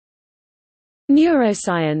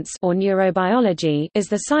Neuroscience or neurobiology is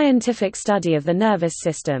the scientific study of the nervous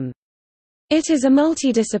system. It is a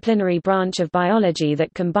multidisciplinary branch of biology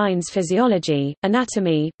that combines physiology,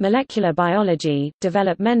 anatomy, molecular biology,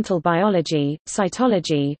 developmental biology,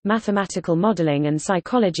 cytology, mathematical modeling and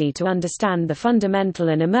psychology to understand the fundamental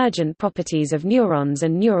and emergent properties of neurons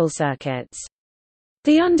and neural circuits.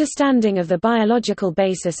 The understanding of the biological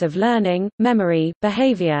basis of learning, memory,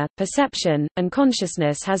 behavior, perception, and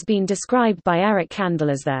consciousness has been described by Eric Kandel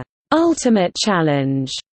as the ultimate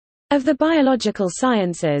challenge of the biological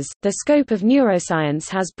sciences. The scope of neuroscience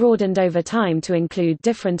has broadened over time to include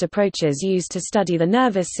different approaches used to study the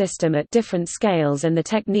nervous system at different scales, and the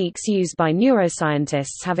techniques used by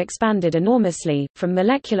neuroscientists have expanded enormously, from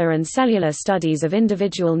molecular and cellular studies of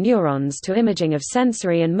individual neurons to imaging of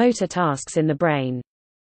sensory and motor tasks in the brain.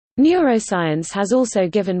 Neuroscience has also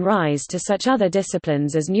given rise to such other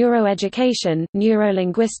disciplines as neuroeducation,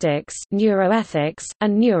 neurolinguistics, neuroethics,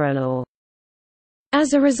 and neurolaw.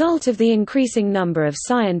 As a result of the increasing number of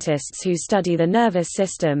scientists who study the nervous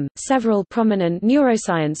system, several prominent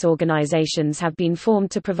neuroscience organizations have been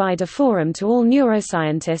formed to provide a forum to all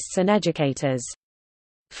neuroscientists and educators.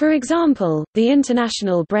 For example, the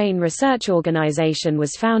International Brain Research Organization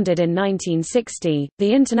was founded in 1960,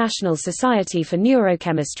 the International Society for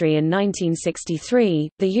Neurochemistry in 1963,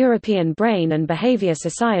 the European Brain and Behavior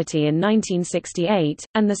Society in 1968,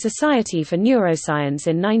 and the Society for Neuroscience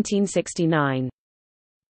in 1969.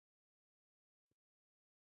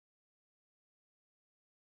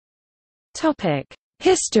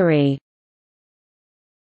 History.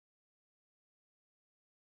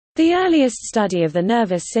 The earliest study of the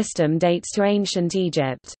nervous system dates to ancient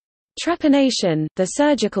Egypt. Trepanation, the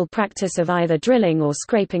surgical practice of either drilling or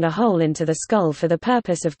scraping a hole into the skull for the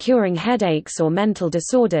purpose of curing headaches or mental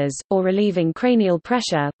disorders, or relieving cranial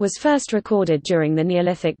pressure, was first recorded during the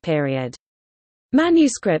Neolithic period.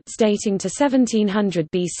 Manuscripts dating to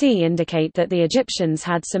 1700 BC indicate that the Egyptians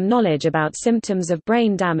had some knowledge about symptoms of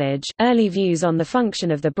brain damage. Early views on the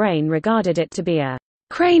function of the brain regarded it to be a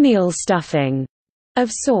cranial stuffing of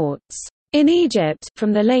sorts. In Egypt,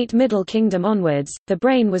 from the late Middle Kingdom onwards, the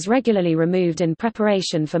brain was regularly removed in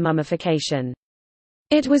preparation for mummification.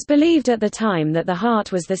 It was believed at the time that the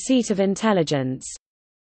heart was the seat of intelligence.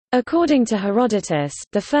 According to Herodotus,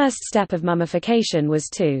 the first step of mummification was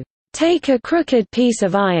to take a crooked piece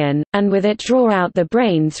of iron, and with it draw out the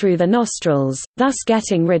brain through the nostrils, thus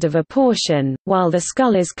getting rid of a portion, while the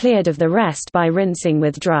skull is cleared of the rest by rinsing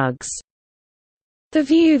with drugs. The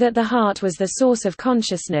view that the heart was the source of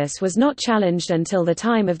consciousness was not challenged until the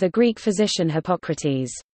time of the Greek physician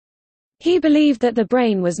Hippocrates. He believed that the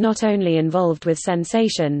brain was not only involved with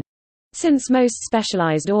sensation—since most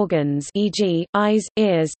specialized organs, e.g., eyes,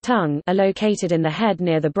 ears, tongue, are located in the head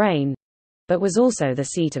near the brain—but was also the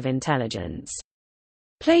seat of intelligence.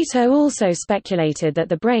 Plato also speculated that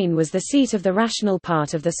the brain was the seat of the rational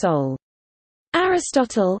part of the soul.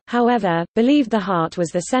 Aristotle, however, believed the heart was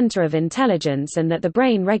the center of intelligence and that the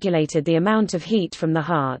brain regulated the amount of heat from the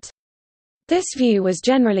heart. This view was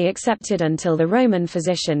generally accepted until the Roman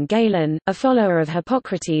physician Galen, a follower of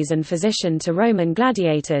Hippocrates and physician to Roman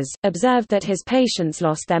gladiators, observed that his patients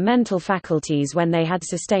lost their mental faculties when they had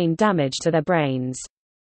sustained damage to their brains.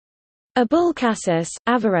 Abulcasis,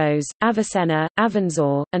 Averroes, Avicenna,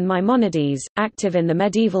 Avenzoar, and Maimonides, active in the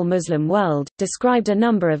medieval Muslim world, described a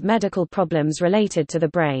number of medical problems related to the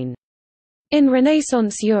brain. In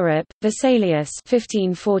Renaissance Europe, Vesalius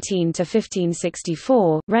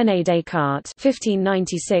 (1514–1564), René Descartes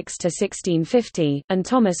 (1596–1650), and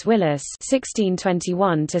Thomas Willis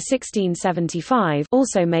 (1621–1675)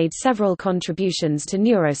 also made several contributions to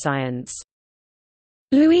neuroscience.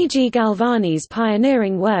 Luigi Galvani's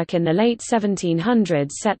pioneering work in the late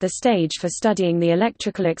 1700s set the stage for studying the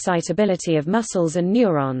electrical excitability of muscles and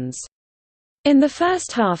neurons. In the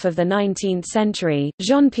first half of the 19th century,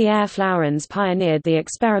 Jean-Pierre Flourens pioneered the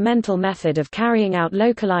experimental method of carrying out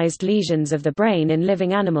localized lesions of the brain in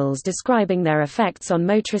living animals, describing their effects on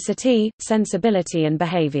motricity, sensibility and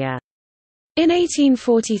behavior. In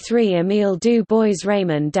 1843, Émile du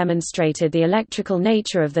Bois-Reymond demonstrated the electrical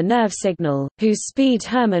nature of the nerve signal, whose speed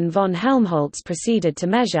Hermann von Helmholtz proceeded to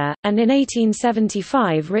measure, and in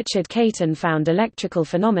 1875 Richard Caton found electrical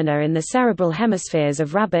phenomena in the cerebral hemispheres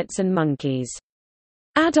of rabbits and monkeys.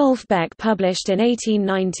 Adolf Beck published in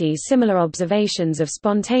 1890 similar observations of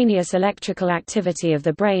spontaneous electrical activity of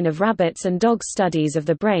the brain of rabbits and dogs. Studies of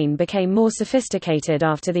the brain became more sophisticated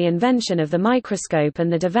after the invention of the microscope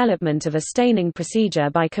and the development of a staining procedure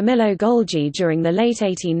by Camillo Golgi during the late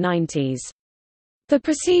 1890s. The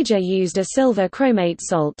procedure used a silver chromate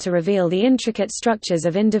salt to reveal the intricate structures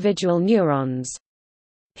of individual neurons.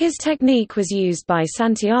 His technique was used by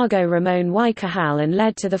Santiago Ramón y Cajal and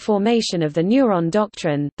led to the formation of the neuron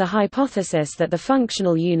doctrine, the hypothesis that the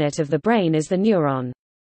functional unit of the brain is the neuron.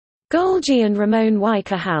 Golgi and Ramón y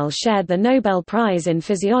Cajal shared the Nobel Prize in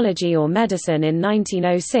Physiology or Medicine in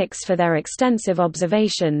 1906 for their extensive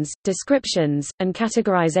observations, descriptions, and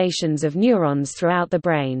categorizations of neurons throughout the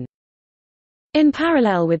brain. In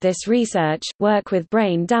parallel with this research, work with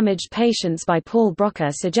brain-damaged patients by Paul Broca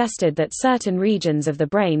suggested that certain regions of the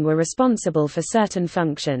brain were responsible for certain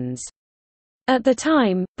functions. At the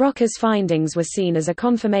time, Broca's findings were seen as a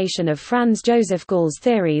confirmation of Franz Joseph Gall's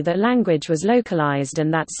theory that language was localized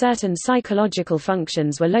and that certain psychological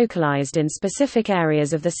functions were localized in specific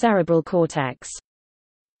areas of the cerebral cortex.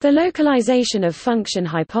 The localization of function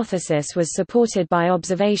hypothesis was supported by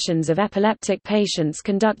observations of epileptic patients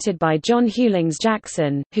conducted by John Hewlings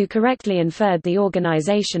Jackson, who correctly inferred the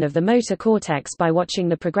organization of the motor cortex by watching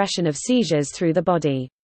the progression of seizures through the body.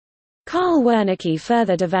 Carl Wernicke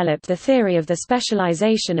further developed the theory of the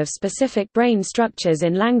specialization of specific brain structures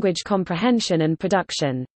in language comprehension and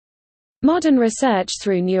production. Modern research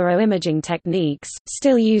through neuroimaging techniques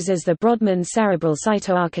still uses the Brodmann cerebral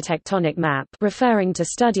cytoarchitectonic map, referring to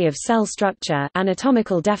study of cell structure,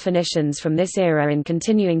 anatomical definitions from this era, in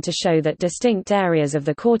continuing to show that distinct areas of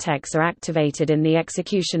the cortex are activated in the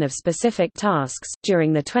execution of specific tasks.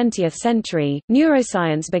 During the 20th century,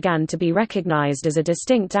 neuroscience began to be recognized as a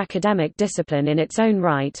distinct academic discipline in its own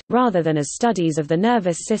right, rather than as studies of the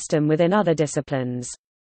nervous system within other disciplines.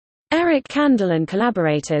 Eric Kandel and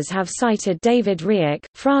collaborators have cited David Rieck,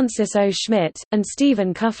 Francis O. Schmidt, and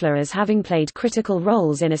Stephen Kuffler as having played critical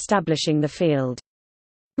roles in establishing the field.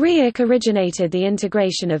 Rieck originated the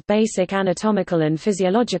integration of basic anatomical and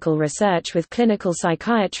physiological research with clinical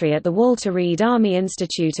psychiatry at the Walter Reed Army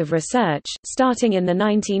Institute of Research, starting in the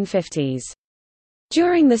 1950s.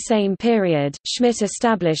 During the same period, Schmidt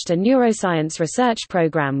established a neuroscience research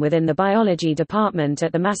program within the biology department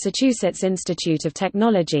at the Massachusetts Institute of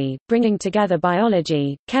Technology, bringing together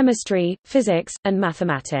biology, chemistry, physics, and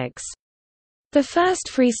mathematics. The first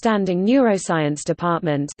freestanding neuroscience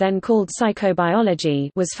department, then called psychobiology,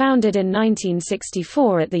 was founded in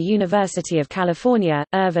 1964 at the University of California,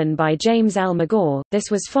 Irvine by James L. McGaw. This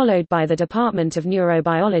was followed by the Department of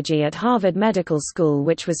Neurobiology at Harvard Medical School,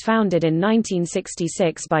 which was founded in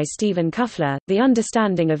 1966 by Stephen Kuffler. The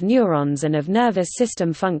understanding of neurons and of nervous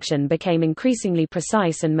system function became increasingly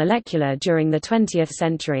precise and molecular during the 20th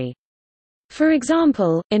century. For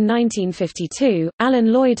example, in 1952,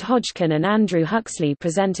 Alan Lloyd Hodgkin and Andrew Huxley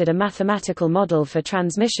presented a mathematical model for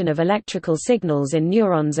transmission of electrical signals in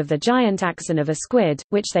neurons of the giant axon of a squid,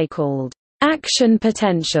 which they called action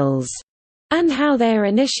potentials, and how they are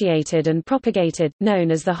initiated and propagated,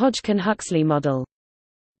 known as the Hodgkin-Huxley model.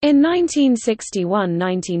 In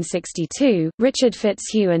 1961–1962, Richard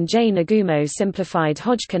Fitzhugh and Jay Nagumo simplified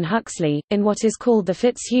Hodgkin-Huxley, in what is called the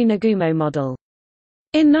Fitzhugh-Nagumo model.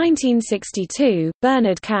 In 1962,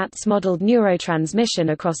 Bernard Katz modeled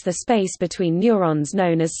neurotransmission across the space between neurons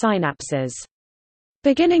known as synapses.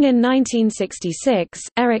 Beginning in 1966,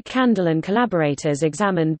 Eric Kandel and collaborators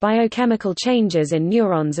examined biochemical changes in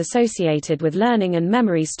neurons associated with learning and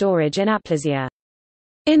memory storage in aplasya.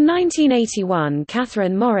 In 1981,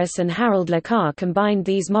 Catherine Morris and Harold Lacar combined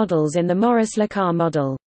these models in the Morris-Lacar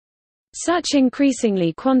model. Such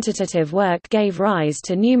increasingly quantitative work gave rise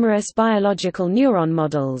to numerous biological neuron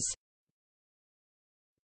models.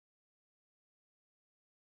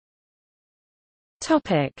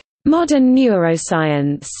 Modern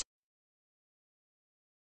neuroscience.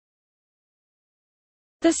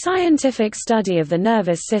 The scientific study of the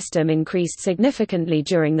nervous system increased significantly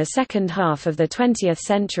during the second half of the 20th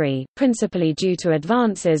century, principally due to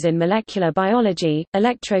advances in molecular biology,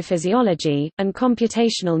 electrophysiology, and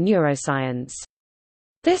computational neuroscience.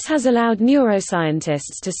 This has allowed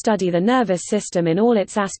neuroscientists to study the nervous system in all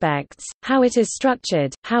its aspects, how it is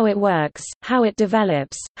structured, how it works, how it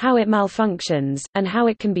develops, how it malfunctions, and how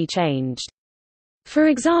it can be changed. For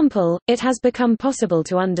example, it has become possible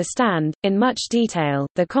to understand, in much detail,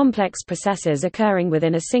 the complex processes occurring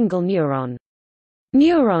within a single neuron.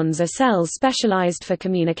 Neurons are cells specialized for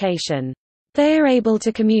communication. They are able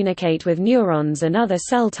to communicate with neurons and other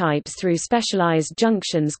cell types through specialized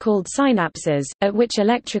junctions called synapses, at which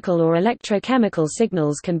electrical or electrochemical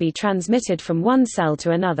signals can be transmitted from one cell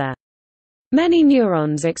to another. Many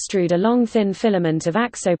neurons extrude a long thin filament of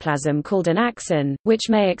axoplasm called an axon, which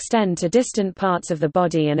may extend to distant parts of the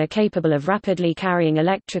body and are capable of rapidly carrying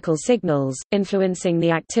electrical signals, influencing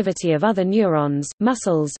the activity of other neurons,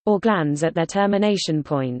 muscles, or glands at their termination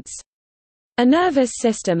points. A nervous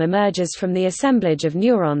system emerges from the assemblage of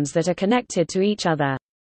neurons that are connected to each other.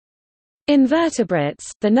 In vertebrates,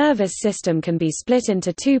 the nervous system can be split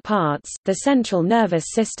into two parts, the central nervous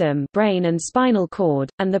system, brain and spinal cord,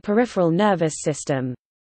 and the peripheral nervous system.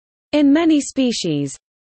 In many species,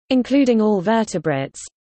 including all vertebrates,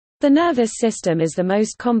 the nervous system is the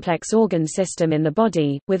most complex organ system in the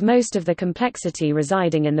body, with most of the complexity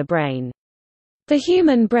residing in the brain. The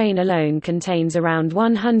human brain alone contains around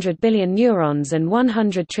 100 billion neurons and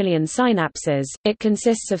 100 trillion synapses. It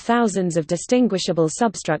consists of thousands of distinguishable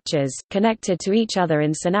substructures, connected to each other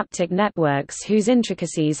in synaptic networks whose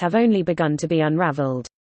intricacies have only begun to be unraveled.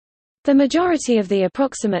 The majority of the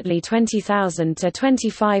approximately 20,000 to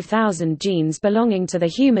 25,000 genes belonging to the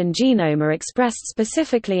human genome are expressed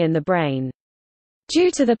specifically in the brain. Due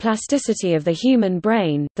to the plasticity of the human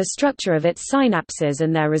brain, the structure of its synapses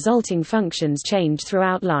and their resulting functions change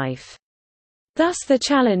throughout life. Thus the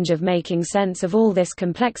challenge of making sense of all this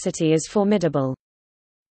complexity is formidable.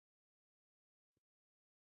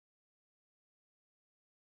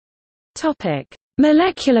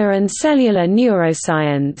 Molecular and cellular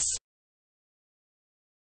neuroscience.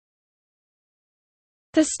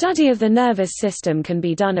 The study of the nervous system can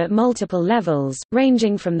be done at multiple levels,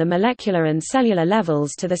 ranging from the molecular and cellular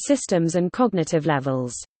levels to the systems and cognitive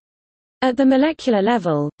levels. At the molecular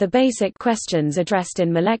level, the basic questions addressed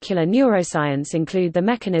in molecular neuroscience include the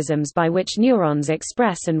mechanisms by which neurons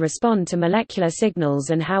express and respond to molecular signals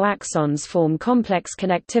and how axons form complex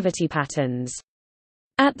connectivity patterns.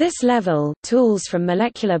 At this level, tools from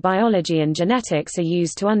molecular biology and genetics are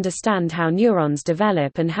used to understand how neurons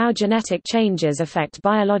develop and how genetic changes affect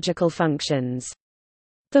biological functions.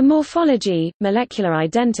 The morphology, molecular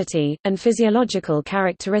identity, and physiological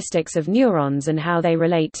characteristics of neurons and how they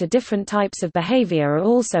relate to different types of behavior are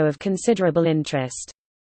also of considerable interest.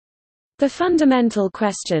 The fundamental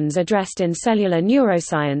questions addressed in cellular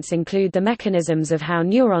neuroscience include the mechanisms of how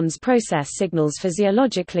neurons process signals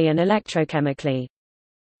physiologically and electrochemically.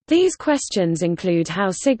 These questions include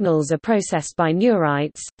how signals are processed by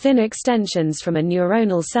neurites, thin extensions from a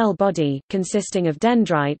neuronal cell body, consisting of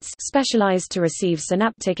dendrites specialized to receive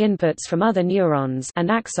synaptic inputs from other neurons, and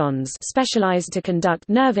axons specialized to conduct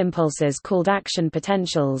nerve impulses called action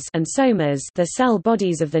potentials, and somas, the cell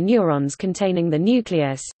bodies of the neurons containing the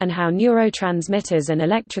nucleus, and how neurotransmitters and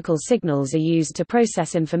electrical signals are used to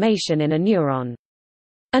process information in a neuron.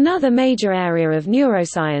 Another major area of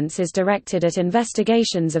neuroscience is directed at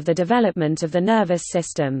investigations of the development of the nervous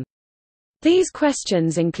system. These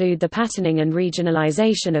questions include the patterning and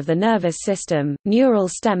regionalization of the nervous system, neural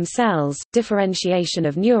stem cells, differentiation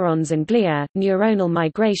of neurons and glia, neuronal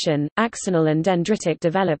migration, axonal and dendritic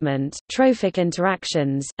development, trophic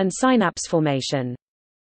interactions, and synapse formation.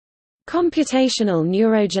 Computational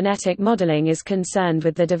neurogenetic modeling is concerned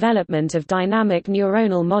with the development of dynamic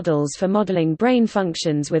neuronal models for modeling brain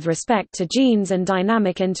functions with respect to genes and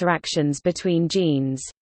dynamic interactions between genes.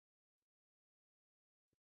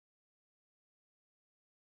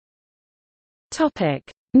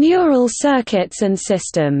 Neural circuits and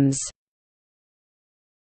systems.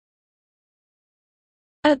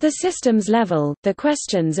 At the systems level, the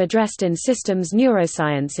questions addressed in systems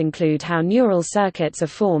neuroscience include how neural circuits are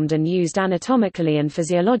formed and used anatomically and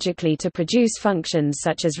physiologically to produce functions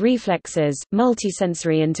such as reflexes,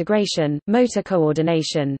 multisensory integration, motor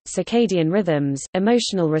coordination, circadian rhythms,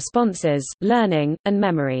 emotional responses, learning, and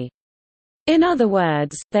memory. In other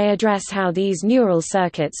words, they address how these neural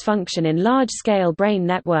circuits function in large-scale brain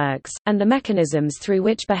networks, and the mechanisms through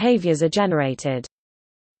which behaviors are generated.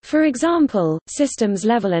 For example,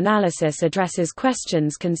 systems-level analysis addresses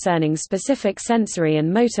questions concerning specific sensory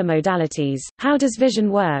and motor modalities. How does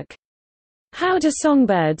vision work? How do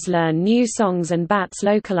songbirds learn new songs and bats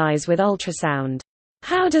localize with ultrasound?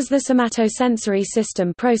 How does the somatosensory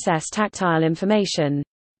system process tactile information?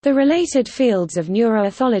 The related fields of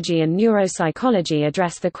neuroethology and neuropsychology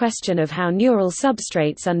address the question of how neural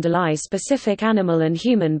substrates underlie specific animal and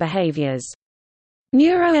human behaviors.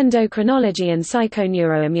 Neuroendocrinology and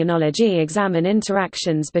psychoneuroimmunology examine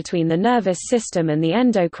interactions between the nervous system and the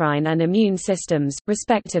endocrine and immune systems,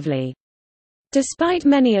 respectively. Despite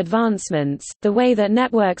many advancements, the way that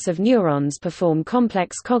networks of neurons perform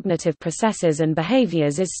complex cognitive processes and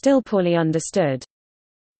behaviors is still poorly understood.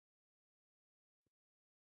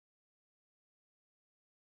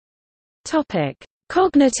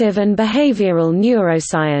 Cognitive and behavioral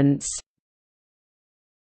neuroscience.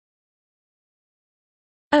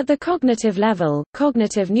 At the cognitive level,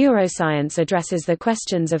 cognitive neuroscience addresses the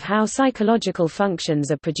questions of how psychological functions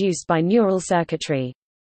are produced by neural circuitry.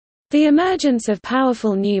 The emergence of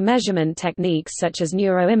powerful new measurement techniques such as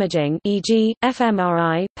neuroimaging, e.g.,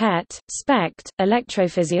 fMRI, PET, SPECT,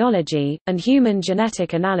 electrophysiology, and human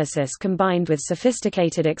genetic analysis combined with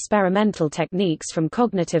sophisticated experimental techniques from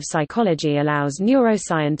cognitive psychology allows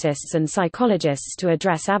neuroscientists and psychologists to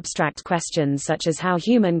address abstract questions such as how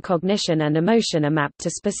human cognition and emotion are mapped to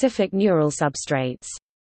specific neural substrates.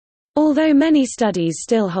 Although many studies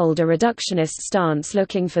still hold a reductionist stance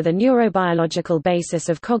looking for the neurobiological basis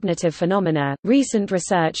of cognitive phenomena, recent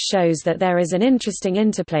research shows that there is an interesting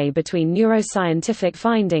interplay between neuroscientific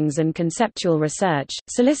findings and conceptual research,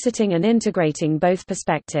 soliciting and integrating both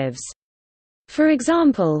perspectives. For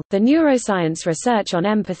example, the neuroscience research on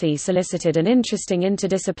empathy solicited an interesting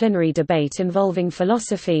interdisciplinary debate involving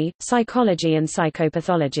philosophy, psychology and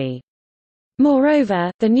psychopathology.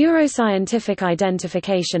 Moreover, the neuroscientific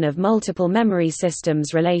identification of multiple memory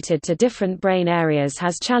systems related to different brain areas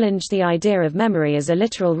has challenged the idea of memory as a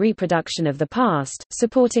literal reproduction of the past,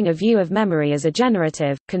 supporting a view of memory as a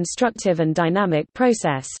generative, constructive, and dynamic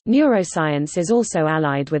process. Neuroscience is also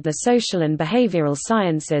allied with the social and behavioral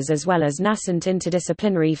sciences as well as nascent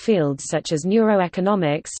interdisciplinary fields such as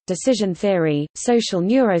neuroeconomics, decision theory, social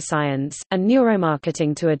neuroscience, and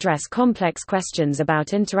neuromarketing to address complex questions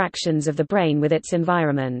about interactions of the brain with its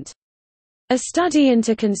environment. A study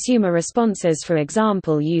into consumer responses, for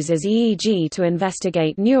example, uses EEG to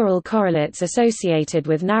investigate neural correlates associated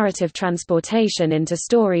with narrative transportation into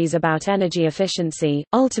stories about energy efficiency.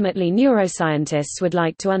 Ultimately, neuroscientists would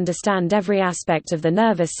like to understand every aspect of the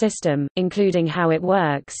nervous system, including how it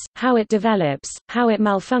works, how it develops, how it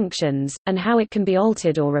malfunctions, and how it can be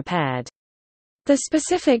altered or repaired. The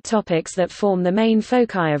specific topics that form the main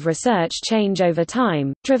foci of research change over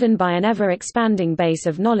time, driven by an ever-expanding base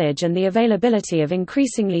of knowledge and the availability of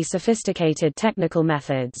increasingly sophisticated technical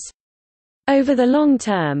methods. Over the long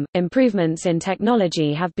term, improvements in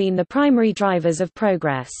technology have been the primary drivers of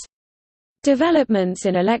progress. Developments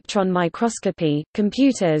in electron microscopy,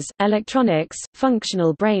 computers, electronics,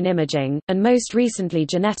 functional brain imaging, and most recently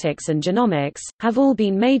genetics and genomics, have all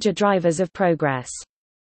been major drivers of progress.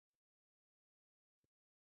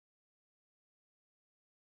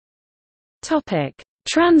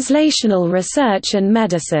 Translational research and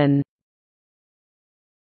medicine.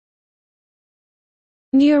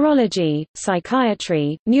 Neurology,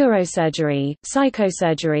 psychiatry, neurosurgery,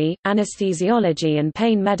 psychosurgery, anesthesiology and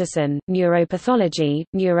pain medicine, neuropathology,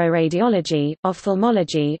 neuroradiology,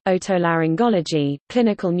 ophthalmology, otolaryngology,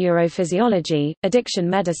 clinical neurophysiology, addiction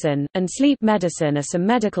medicine, and sleep medicine are some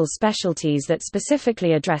medical specialties that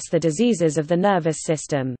specifically address the diseases of the nervous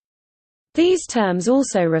system. These terms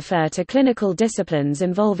also refer to clinical disciplines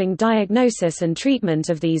involving diagnosis and treatment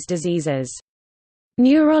of these diseases.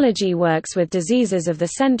 Neurology works with diseases of the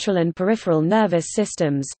central and peripheral nervous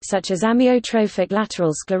systems, such as amyotrophic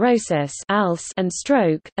lateral sclerosis and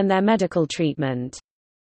stroke, and their medical treatment.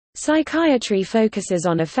 Psychiatry focuses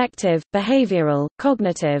on affective, behavioral,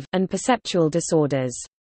 cognitive, and perceptual disorders.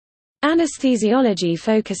 Anesthesiology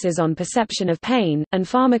focuses on perception of pain, and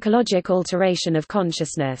pharmacologic alteration of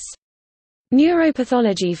consciousness.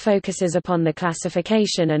 Neuropathology focuses upon the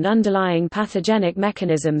classification and underlying pathogenic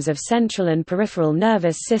mechanisms of central and peripheral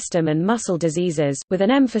nervous system and muscle diseases, with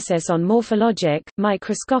an emphasis on morphologic,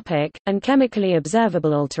 microscopic, and chemically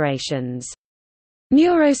observable alterations.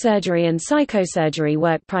 Neurosurgery and psychosurgery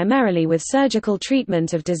work primarily with surgical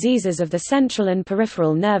treatment of diseases of the central and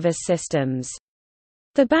peripheral nervous systems.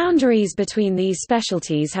 The boundaries between these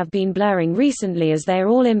specialties have been blurring recently as they are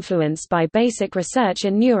all influenced by basic research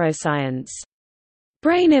in neuroscience.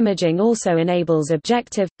 Brain imaging also enables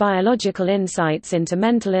objective, biological insights into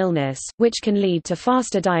mental illness, which can lead to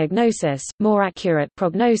faster diagnosis, more accurate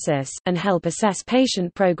prognosis, and help assess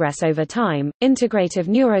patient progress over time. Integrative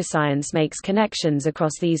neuroscience makes connections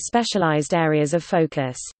across these specialized areas of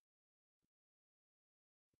focus.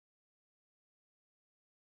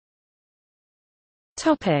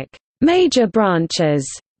 Major branches.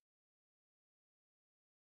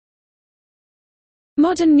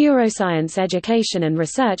 Modern neuroscience education and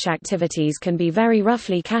research activities can be very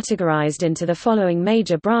roughly categorized into the following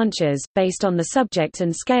major branches, based on the subject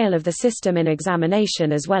and scale of the system in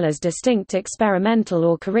examination as well as distinct experimental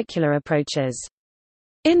or curricular approaches.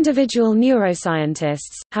 Individual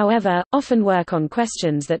neuroscientists, however, often work on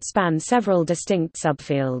questions that span several distinct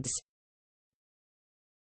subfields.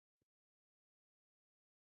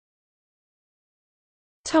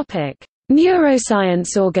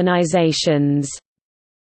 Neuroscience organizations.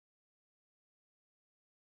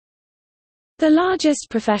 The largest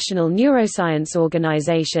professional neuroscience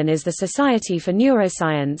organization is the Society for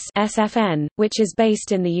Neuroscience (SFN), which is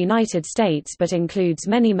based in the United States but includes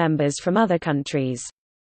many members from other countries.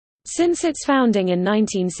 Since its founding in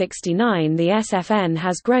 1969, the SFN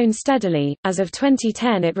has grown steadily. As of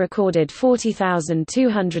 2010, it recorded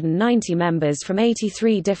 40,290 members from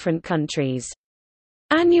 83 different countries.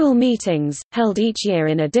 Annual meetings, held each year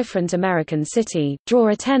in a different American city, draw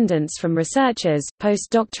attendance from researchers,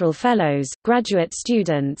 postdoctoral fellows, graduate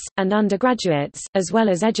students, and undergraduates, as well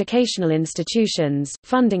as educational institutions,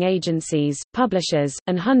 funding agencies, publishers,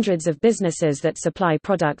 and hundreds of businesses that supply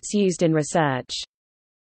products used in research.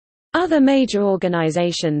 Other major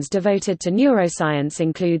organizations devoted to neuroscience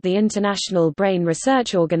include the International Brain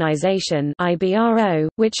Research Organization (IBRO),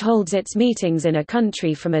 which holds its meetings in a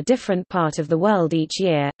country from a different part of the world each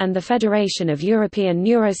year, and the Federation of European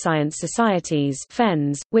Neuroscience Societies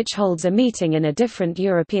 (FENS), which holds a meeting in a different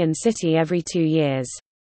European city every 2 years.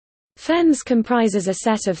 FENS comprises a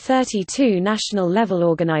set of 32 national-level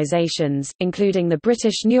organizations, including the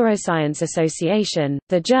British Neuroscience Association,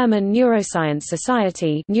 the German Neuroscience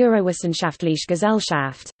Society Neurowissenschaftliche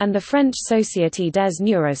Gesellschaft, and the French Société des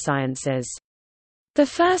Neurosciences. The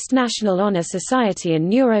first National Honor Society in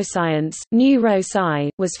Neuroscience, NeuroSci,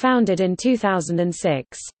 was founded in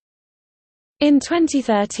 2006. In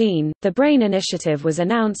 2013, the BRAIN Initiative was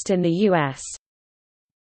announced in the U.S.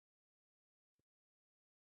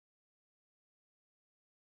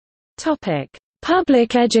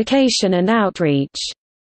 Public education and outreach.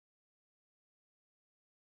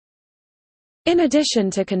 In addition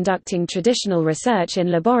to conducting traditional research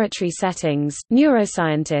in laboratory settings,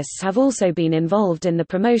 neuroscientists have also been involved in the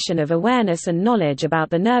promotion of awareness and knowledge about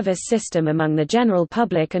the nervous system among the general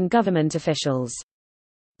public and government officials.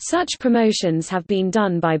 Such promotions have been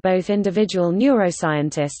done by both individual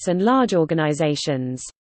neuroscientists and large organizations.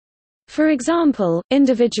 For example,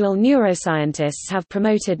 individual neuroscientists have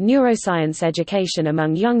promoted neuroscience education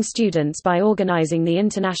among young students by organizing the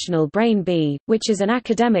International Brain Bee, which is an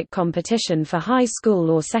academic competition for high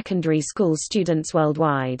school or secondary school students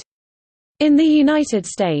worldwide. In the United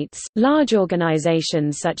States, large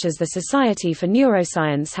organizations such as the Society for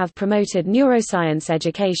Neuroscience have promoted neuroscience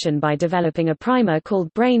education by developing a primer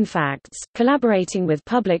called Brain Facts, collaborating with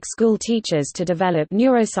public school teachers to develop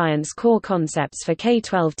neuroscience core concepts for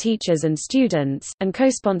K-12 teachers and students, and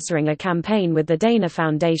co-sponsoring a campaign with the Dana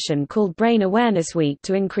Foundation called Brain Awareness Week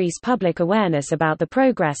to increase public awareness about the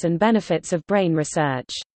progress and benefits of brain research.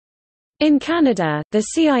 In Canada, the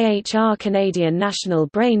CIHR Canadian National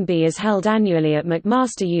Brain Bee is held annually at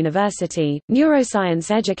McMaster University.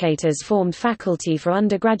 Neuroscience educators formed Faculty for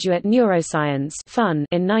Undergraduate Neuroscience (FUN)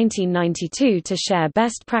 in 1992 to share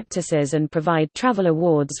best practices and provide travel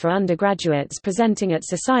awards for undergraduates presenting at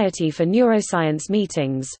Society for Neuroscience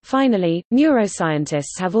meetings. Finally,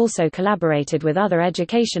 neuroscientists have also collaborated with other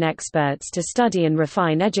education experts to study and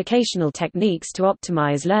refine educational techniques to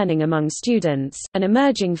optimize learning among students, an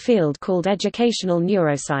emerging field called educational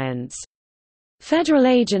neuroscience. Federal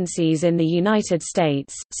agencies in the United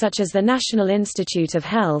States, such as the National Institute of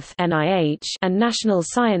Health (NIH) and National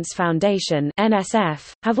Science Foundation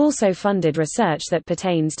 (NSF), have also funded research that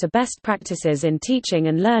pertains to best practices in teaching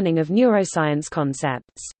and learning of neuroscience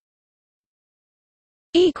concepts.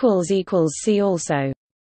 See also